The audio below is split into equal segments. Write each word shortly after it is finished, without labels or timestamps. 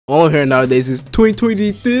All I'm hearing nowadays is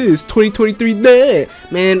 2023 this, 2023 that.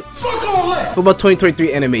 Man, fuck all that. What about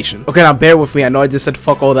 2023 animation? Okay, now bear with me. I know I just said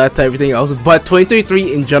fuck all that to everything else, but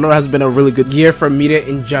 2023 in general has been a really good year for media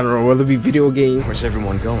in general, whether it be video game. Where's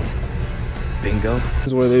everyone going? Bingo.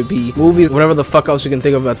 Whether it be movies, whatever the fuck else you can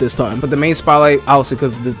think of at this time. But the main spotlight, obviously,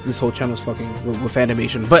 because this whole channel is fucking with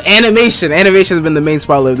animation. But animation has been the main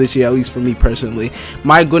spotlight of this year, at least for me personally.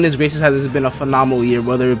 My goodness gracious, has this been a phenomenal year.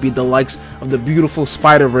 Whether it be the likes of the beautiful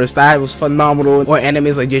Spider-Verse, that was phenomenal, or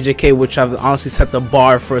animes like JJK, which have honestly set the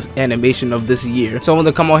bar for animation of this year. So I want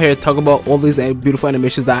to come out here and talk about all these beautiful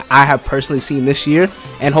animations that I have personally seen this year,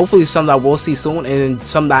 and hopefully some that we'll see soon, and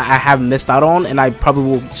some that I have missed out on, and I probably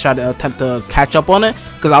will try to attempt to catch up on it,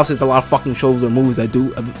 because obviously it's a lot of fucking shows or movies that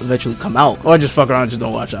do eventually come out, or just fuck around and just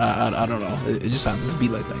don't watch it. I don't know, it just happens to be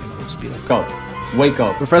like that, you know. Just be like, go wake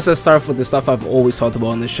up. But first, let's start off with the stuff I've always talked about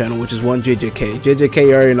on this channel, which is one, JJK.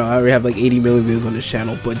 You already know, I already have like 80 million videos on this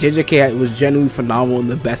channel, but JJK was genuinely phenomenal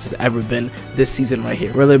and the best it's ever been this season right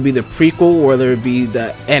here. Whether it be the prequel, whether it be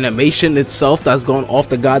the animation itself that's gone off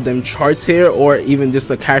the goddamn charts here, or even just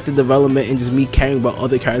the character development and just me caring about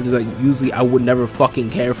other characters that usually I would never fucking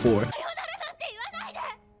care for.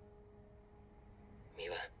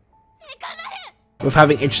 With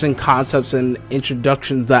having interesting concepts and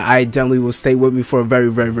introductions that I generally will stay with me for a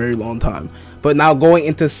very, very, very long time. But now going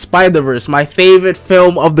into Spider-Verse, my favorite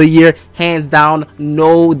film of the year, hands down,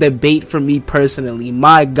 no debate for me personally.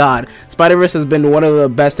 My god, Spider-Verse has been one of the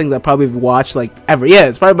best things I probably have watched like ever. Yeah,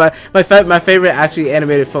 it's probably my favorite actually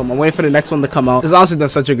animated film. I'm waiting for the next one to come out. It's honestly done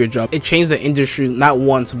such a good job. It changed the industry not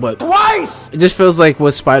once but twice. It just feels like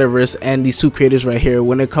with Spider-Verse and these two creators right here,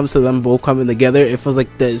 when it comes to them both coming together, it feels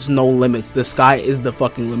like there's no limits. The sky is the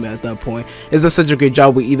fucking limit at that point. It's just such a great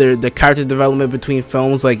job with either the character development between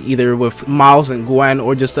films, like either with Miles and Gwen,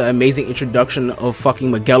 or just the amazing introduction of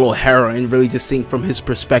fucking Miguel O'Hara and really just seeing from his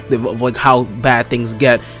perspective of like how bad things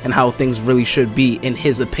get and how things really should be in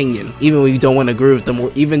his opinion, even when you don't want to agree with them,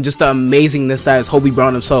 or even just the amazingness that is Hobie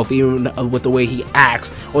Brown himself, even with the way he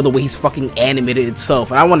acts or the way he's fucking animated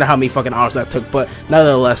itself. And I wonder how many fucking hours that took, but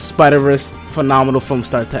nonetheless, Spider-Verse, phenomenal from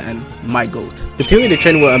start to end, my goat. Continuing the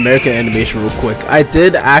trend with American animation real quick, I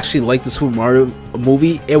did actually like the Super Mario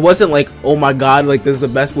movie. It wasn't like, oh my god, like this is the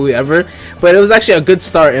best movie ever, but it was actually a good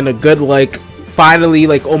start and a good like finally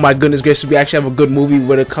like, oh my goodness gracious, we actually have a good movie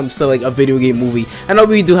when it comes to like a video game movie. I know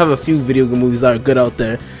we do have a few video game movies that are good out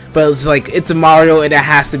there, but it's like, it's a Mario and it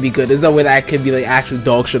has to be good. There's no way that could be like actually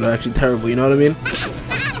dog shit or actually terrible, you know what I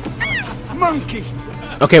mean? Monkey.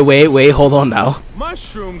 Okay, wait, hold on now.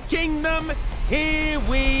 Mushroom Kingdom, here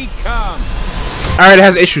we come. Alright, it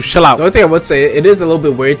has issues, chill out. The only thing I would say, it is a little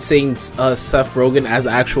bit weird seeing Seth Rogen as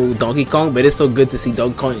actual Donkey Kong, but it's so good to see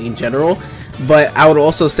Donkey Kong in general. But I would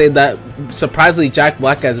also say that surprisingly Jack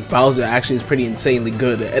Black as Bowser actually is pretty insanely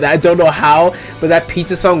good, and I don't know how, but that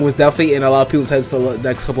Pizza song was definitely in a lot of people's heads for the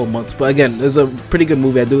next couple of months. But again, it's a pretty good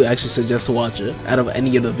movie. I do actually suggest to watch it out of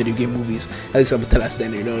any of the video game movies, at least up to that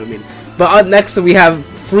standard, you know what I mean? But next we have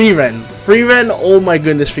Free Ren, oh my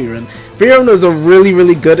goodness, Free Ren was a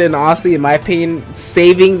really good, and honestly in my opinion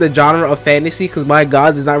saving the genre of fantasy, because my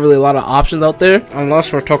god, there's not really a lot of options out there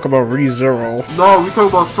unless we're talking about ReZero. No, we talking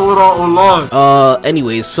about Sword Art Online.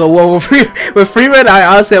 Anyways, so with Free Ren, I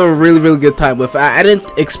honestly have a really good time with. I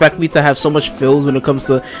didn't expect me to have so much feels when it comes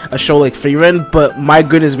to a show like Free Ren, but my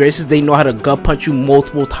goodness gracious, they know how to gut punch you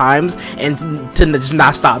multiple times and to just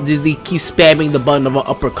not stop. Just they keep spamming the button of an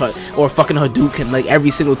uppercut or fucking Hadouken like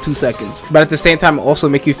every single 2 seconds, but at the same time also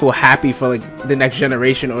make you feel happy for like the next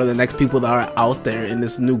generation or the next people that are out there in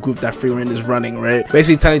this new group that Free Ren is running, right?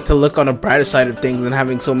 Basically telling you to look on the brighter side of things and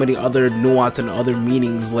having so many other nuance and other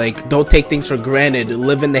meanings, like don't take things for granted,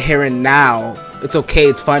 live in the here and now. It's okay,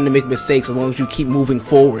 it's fine to make mistakes as long as you keep moving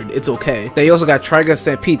forward. It's okay. Then you also got Trigun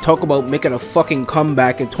Stampede, talk about making a fucking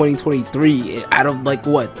comeback in 2023 out of like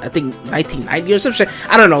what, I think 1990 or some shit.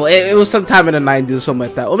 I don't know, it was sometime in the 90s or something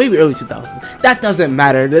like that, or maybe early 2000s. That doesn't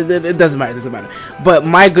matter, it doesn't matter, But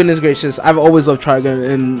my goodness gracious, I've always loved Trigun,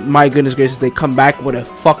 and my goodness gracious, they come back with a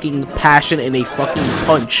fucking passion and a fucking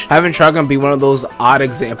punch. Having Trigun be one of those odd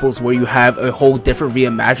examples where you have a whole different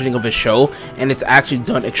reimagining of a show and it's actually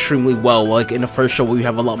done extremely well, like in the first show where you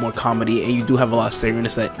have a lot more comedy and you do have a lot of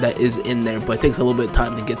seriousness that is in there, but it takes a little bit of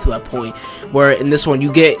time to get to that point, where in this one you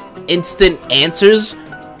get instant answers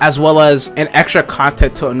as well as an extra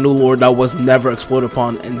content to a new lore that was never explored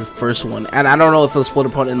upon in the first one. And I don't know if it was explored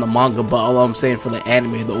upon in the manga, but all I'm saying for the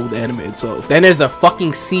anime, the old anime itself. Then there's a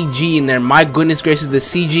fucking CG in there. My goodness gracious, the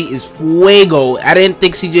CG is fuego. I didn't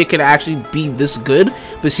think CG could actually be this good,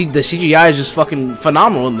 but see, the CGI is just fucking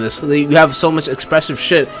phenomenal in this. You have so much expressive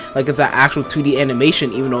shit, like it's an actual 2D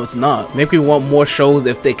animation, even though it's not. Make me want more shows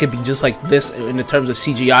if they could be just like this in the terms of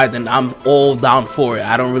CGI, then I'm all down for it.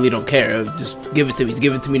 I don't care. Just give it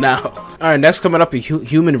to me now. All right, next coming up is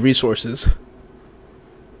human resources.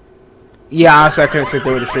 Yeah, honestly, I couldn't sit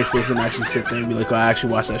there with a straight face and actually sit there and be like, oh, I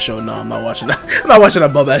actually watched that show. No, I'm not watching that. I'm not watching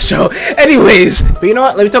above that show. Anyways, but you know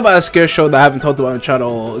what? Let me talk about a scare show that I haven't talked about on the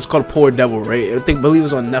channel. It's called Poor Devil, right? I believe it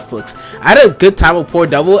was on Netflix. I had a good time with Poor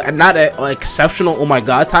Devil, and not an exceptional, oh my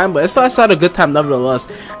god time, but I still had a good time nevertheless.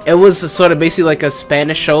 It was sort of basically like a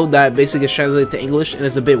Spanish show that basically gets translated to English, and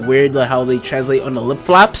it's a bit weird like how they translate on the lip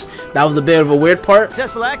flaps. That was a bit of a weird part.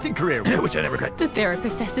 Successful acting career, which I never got. The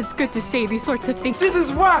therapist says it's good to say these sorts of things. This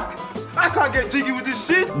is whack. I can't get jiggy with this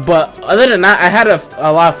shit. But other than that, I had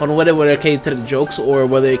a lot of fun with it, whether it came to the jokes or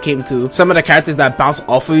whether it came to some of the characters that bounce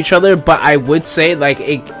off of each other. But I would say like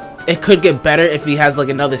it could get better if he has like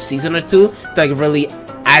another season or two to like really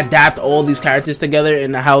adapt all these characters together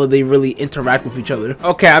and how they really interact with each other.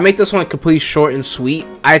 Okay, I make this one completely short and sweet.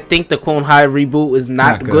 I think the Clone High reboot is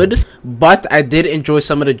not good, but I did enjoy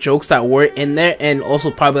some of the jokes that were in there, and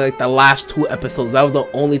also probably like the last 2 episodes. That was the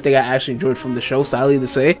only thing I actually enjoyed from the show, sadly to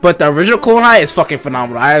say. But the original Clone High is fucking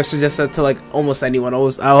phenomenal. I suggest that to like almost anyone. I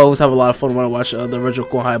always have a lot of fun when I watch the original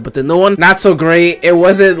Clone High, but the new one, not so great. It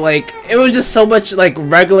wasn't like, it was just so much like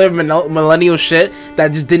regular millennial shit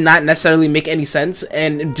that just did not necessarily make any sense,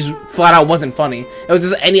 and it just flat out wasn't funny. It was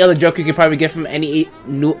just any other joke you could probably get from any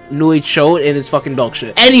new age show, and it's fucking dog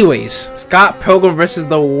shit. Anyways, Scott Pilgrim versus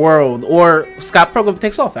the World, or Scott Pilgrim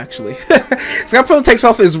Takes Off, actually. Scott Pilgrim Takes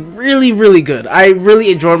Off is really good. I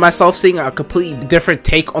really enjoyed myself seeing a completely different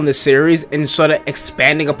take on the series and sort of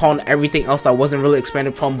expanding upon everything else that wasn't really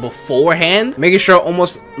expanded upon beforehand, making sure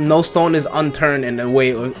almost no stone is unturned in a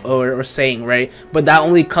way or saying, right? But that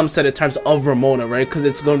only comes to the terms of Ramona, right? Because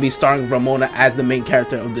it's going to be starring Ramona as the main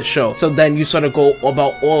character of the show. So then you sort of go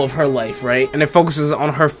about all of her life, right? And it focuses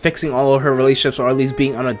on her fixing all of her relationships, or at least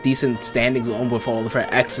being on a decent standings with all of her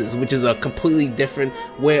exes, which is a completely different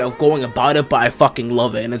way of going about it, but I fucking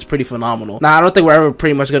love it, and it's pretty phenomenal. Now, I don't think we're ever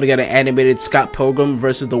pretty much gonna get an animated Scott Pilgrim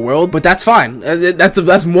versus the World, but that's fine.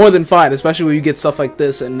 That's more than fine, especially when you get stuff like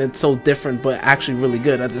this and it's so different but actually really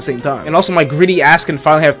good at the same time. And also, my greedy ass can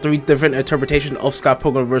finally have 3 different interpretations of Scott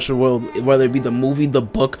Pilgrim versus the World, whether it be the movie, the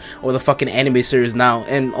book, or the fucking anime series now.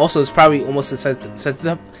 And also, it's probably almost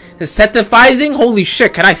incentivizing, holy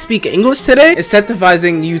shit, can I speak English today?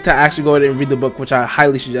 Incentivizing you to actually go ahead and read the book, which I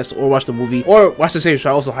highly suggest, or watch the movie, or watch the series, which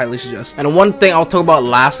I also highly suggest. And one thing I'll talk about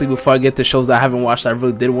lastly before I get to shows that I haven't watched that I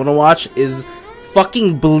really did want to watch is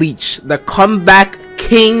fucking Bleach, the comeback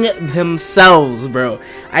king themselves, bro.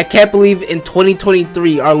 I can't believe in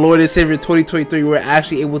 2023, our Lord and Savior 2023, we're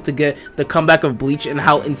actually able to get the comeback of Bleach, and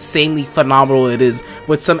how insanely phenomenal it is,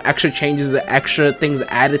 with some extra changes, the extra things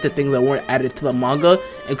added to things that weren't added to the manga,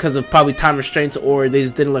 and because of probably time restraints, or they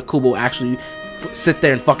just didn't let Kubo actually sit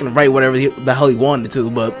there and fucking write whatever the hell he wanted to.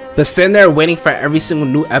 But sitting there waiting for every single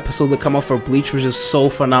new episode to come out for Bleach was just so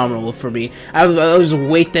phenomenal for me. I was just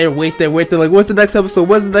wait there, like, what's the next episode,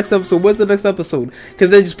 because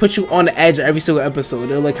they just put you on the edge of every single episode.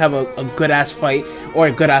 They'll like have a good ass fight, or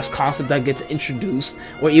a good ass concept that gets introduced,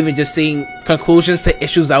 or even just seeing conclusions to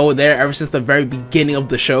issues that were there ever since the very beginning of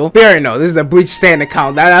the show. You already know this is a Bleach stan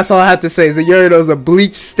account. That's all I have to say, is that you already know it's a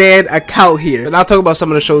Bleach stan account here. And I'll talk about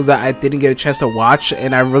some of the shows that I didn't get a chance to watch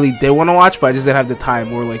and I really did want to watch, but I just didn't have the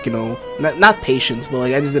time, or like, you know, not patience, but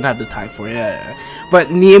like I just didn't have the time for it. Yeah. But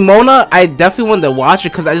Nimona, I definitely wanted to watch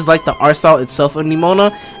it because I just like the art style itself of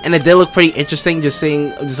Nimona, and it did look pretty interesting, just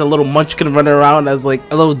seeing just a little munchkin running around as like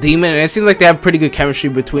a little demon, and it seems like they have pretty good chemistry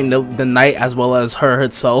between the knight as well as her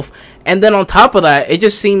herself. And then on top of that, it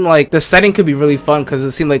just seemed like the setting could be really fun because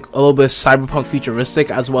it seemed like a little bit cyberpunk futuristic,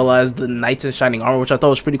 as well as the knights in shining armor, which I thought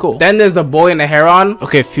was pretty cool. Then there's the boy and the heron.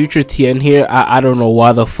 Okay, future TN here. I don't know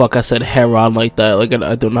why the fuck I said heron like that. Like,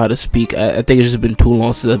 I don't know how to speak. I think it's just been too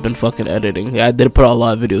long since I've been fucking editing. Yeah, I did put out a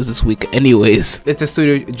lot of videos this week. Anyways, it's a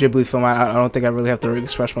Studio Ghibli film. I don't think I really have to really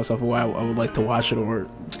express myself why I would like to watch it, or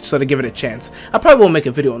sort of give it a chance. I probably won't make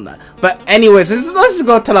a video on that. But anyways, let's just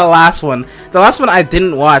go to the last one. The last one I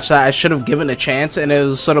didn't watch that I should have given a chance, and it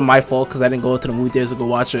was sort of my fault because I didn't go to the movie theaters to go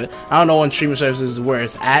watch it. I don't know on streaming services where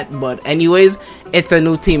it's at, but anyways, it's a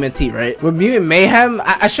new TMNT, right? With Mutant Mayhem,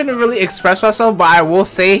 I shouldn't really express myself, but I will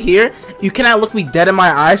say here, you cannot look me dead in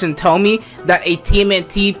my eyes and tell me that a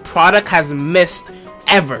TMNT product has missed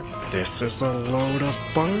ever. This is a load of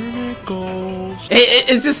barnacles.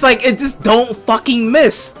 It's just like, it just don't fucking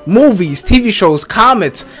miss. Movies, TV shows,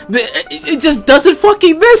 comics, it just doesn't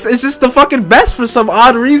fucking miss. It's just the fucking best for some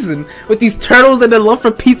odd reason. With these turtles and their love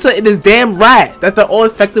for pizza and this damn rat that they're all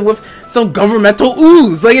infected with some governmental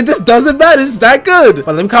ooze. Like, it just doesn't matter. It's that good.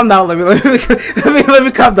 But let me calm down. Let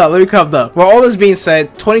me calm down. Let me calm down. Well, all this being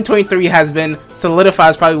said, 2023 has been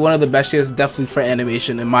solidified as probably one of the best years, definitely for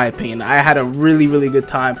animation, in my opinion. I had a really good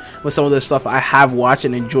time with some of the stuff I have watched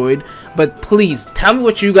and enjoyed. But please tell me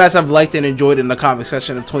what you guys have liked and enjoyed in the comment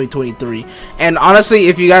section of 2023. And honestly,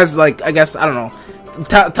 if you guys like, I guess, I don't know,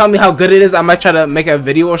 tell me how good it is. I might try to make a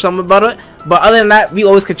video or something about it. But other than that, we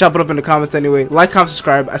always can chop it up in the comments anyway. Like, comment,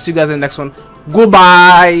 subscribe. I'll see you guys in the next one.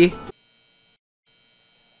 Goodbye.